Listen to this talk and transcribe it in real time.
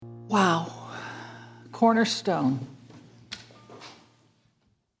Wow. Cornerstone.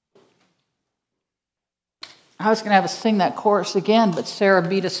 I was going to have us sing that chorus again, but Sarah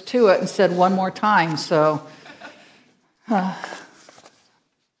beat us to it and said one more time, so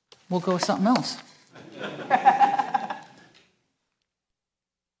we'll go with something else.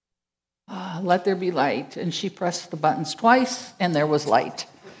 Let there be light. And she pressed the buttons twice, and there was light.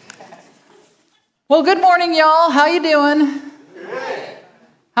 Well, good morning, y'all. How you doing?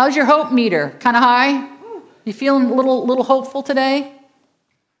 How's your hope meter? Kind of high? You feeling a little hopeful today?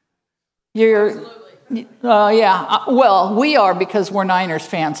 Absolutely. Yeah. Well, we are because we're Niners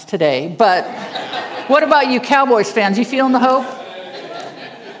fans today. But what about you Cowboys fans? You feeling the hope?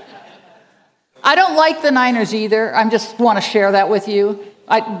 I don't like the Niners either. I just want to share that with you.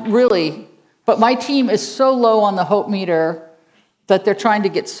 But my team is so low on the hope meter that they're trying to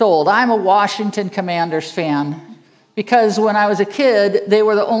get sold. I'm a Washington Commanders fan. Because when I was a kid, they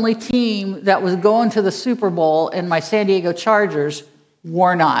were the only team that was going to the Super Bowl, and my San Diego Chargers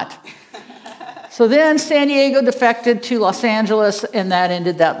were not. So then San Diego defected to Los Angeles, and that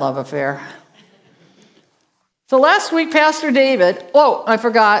ended that love affair. So last week, Pastor David, I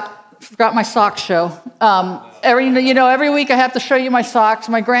forgot my sock show. Every week I have to show you my socks.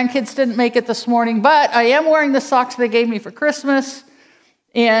 My grandkids didn't make it this morning, but I am wearing the socks they gave me for Christmas,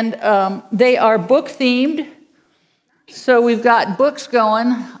 and they are book-themed. So we've got books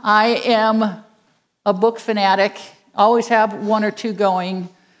going. I am a book fanatic. Always have one or two going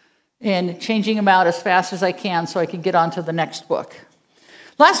and changing them out as fast as I can so I can get on to the next book.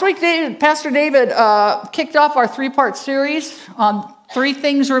 Last week, Pastor David kicked off our three-part series on three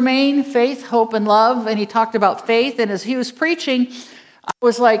things remain: faith, hope, and love. And he talked about faith. And as he was preaching, I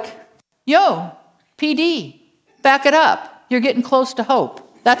was like, yo, PD, back it up. You're getting close to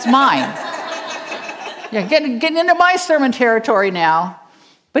hope. That's mine. Yeah, getting into my sermon territory now.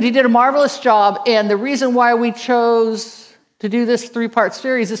 But he did a marvelous job, and the reason why we chose to do this three-part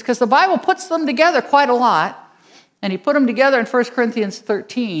series is because the Bible puts them together quite a lot, and he put them together in 1 Corinthians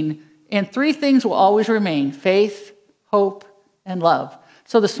 13, and three things will always remain: faith, hope, and love.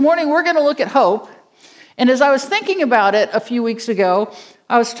 So this morning we're going to look at hope, and as I was thinking about it a few weeks ago,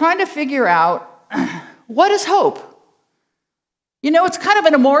 I was trying to figure out, what is hope? It's kind of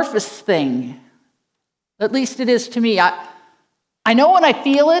an amorphous thing. At least it is to me. I know when I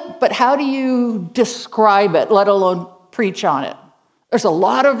feel it, but how do you describe it, let alone preach on it? There's a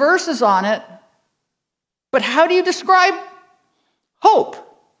lot of verses on it, but how do you describe hope?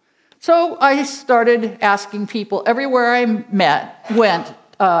 So I started asking people everywhere I went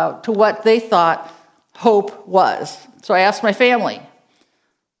to what they thought hope was. So I asked my family.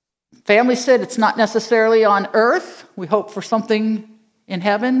 Family said it's not necessarily on earth. We hope for something in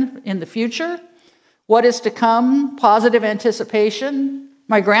heaven in the future. What is to come? Positive anticipation.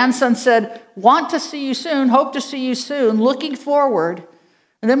 My grandson said, want to see you soon, hope to see you soon, looking forward.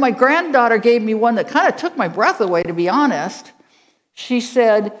 And then my granddaughter gave me one that kind of took my breath away, to be honest. She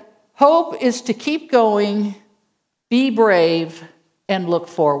said, hope is to keep going, be brave, and look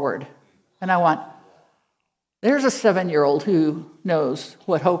forward. And I went, there's a 7-year-old who knows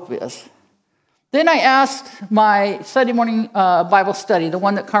what hope is. Then I asked my Sunday morning Bible study, the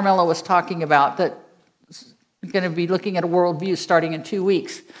one that Carmela was talking about, that going to be looking at a worldview starting in 2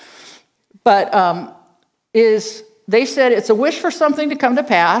 weeks. But they said it's a wish for something to come to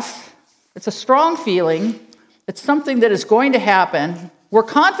pass. It's a strong feeling. It's something that is going to happen. We're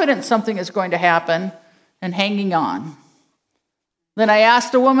confident something is going to happen and hanging on. Then I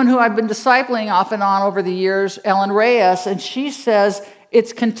asked a woman who I've been discipling off and on over the years, Ellen Reyes, and she says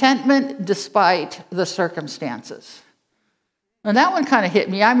it's contentment despite the circumstances. And that one kind of hit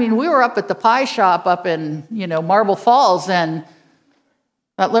me. I mean, we were up at the pie shop up in, Marble Falls, and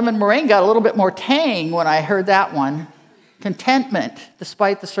that lemon meringue got a little bit more tang when I heard that one. Contentment,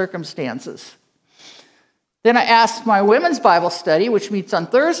 despite the circumstances. Then I asked my women's Bible study, which meets on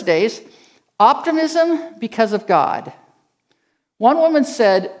Thursdays, optimism because of God. One woman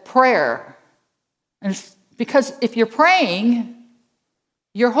said, prayer. And it's because if you're praying,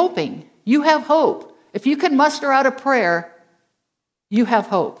 you're hoping. You have hope. If you can muster out a prayer, you have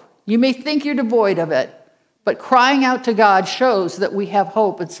hope. You may think you're devoid of it, but crying out to God shows that we have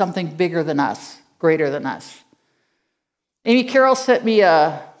hope in something bigger than us, greater than us. Amy Carroll sent me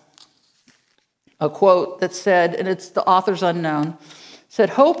a quote that said, and it's the author's unknown, said,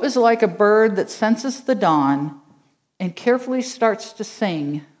 hope is like a bird that senses the dawn and carefully starts to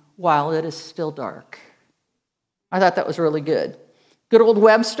sing while it is still dark. I thought that was really good. Good old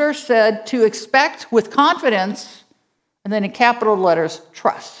Webster said, to expect with confidence, and then in capital letters,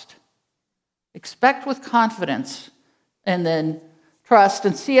 trust. Expect with confidence, and then trust.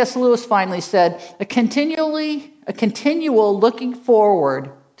 And C.S. Lewis finally said, a continual looking forward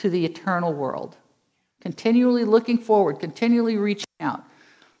to the eternal world. Continually looking forward, continually reaching out.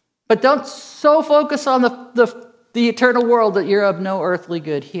 But don't so focus on the eternal world that you're of no earthly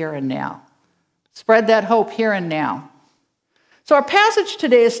good here and now. Spread that hope here and now. So our passage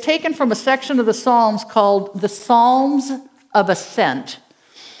today is taken from a section of the Psalms called the Psalms of Ascent.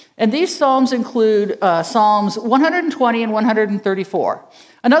 And these Psalms include Psalms 120 and 134.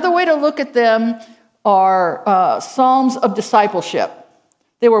 Another way to look at them are Psalms of discipleship.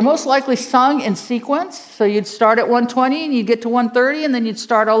 They were most likely sung in sequence. So you'd start at 120 and you'd get to 130, and then you'd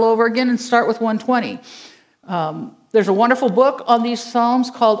start all over again and start with 120. There's a wonderful book on these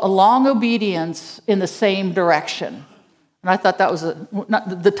Psalms called A Long Obedience in the Same Direction. And I thought that was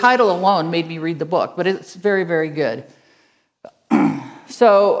the title alone made me read the book, but it's very, very good.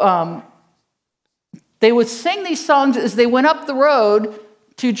 So they would sing these songs as they went up the road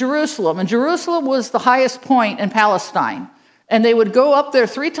to Jerusalem. And Jerusalem was the highest point in Palestine. And they would go up there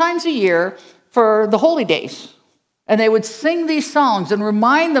 3 times a year for the holy days. And they would sing these songs and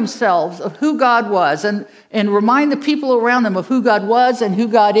remind themselves of who God was and remind the people around them of who God was and who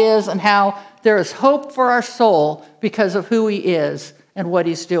God is and how there is hope for our soul because of who he is and what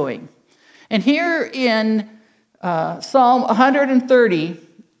he's doing. And here in Psalm 130,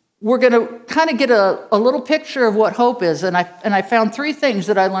 we're going to kind of get a little picture of what hope is. And I found 3 things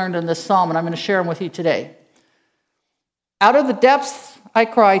that I learned in this psalm, and I'm going to share them with you today. Out of the depths I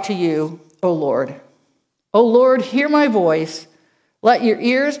cry to you, O Lord. O Lord, hear my voice. Let your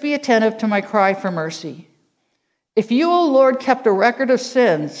ears be attentive to my cry for mercy. If you, O Lord, kept a record of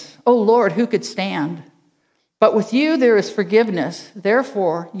sins, O Lord, who could stand? But with you there is forgiveness,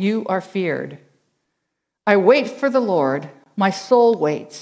 therefore you are feared. I wait for the Lord, my soul waits.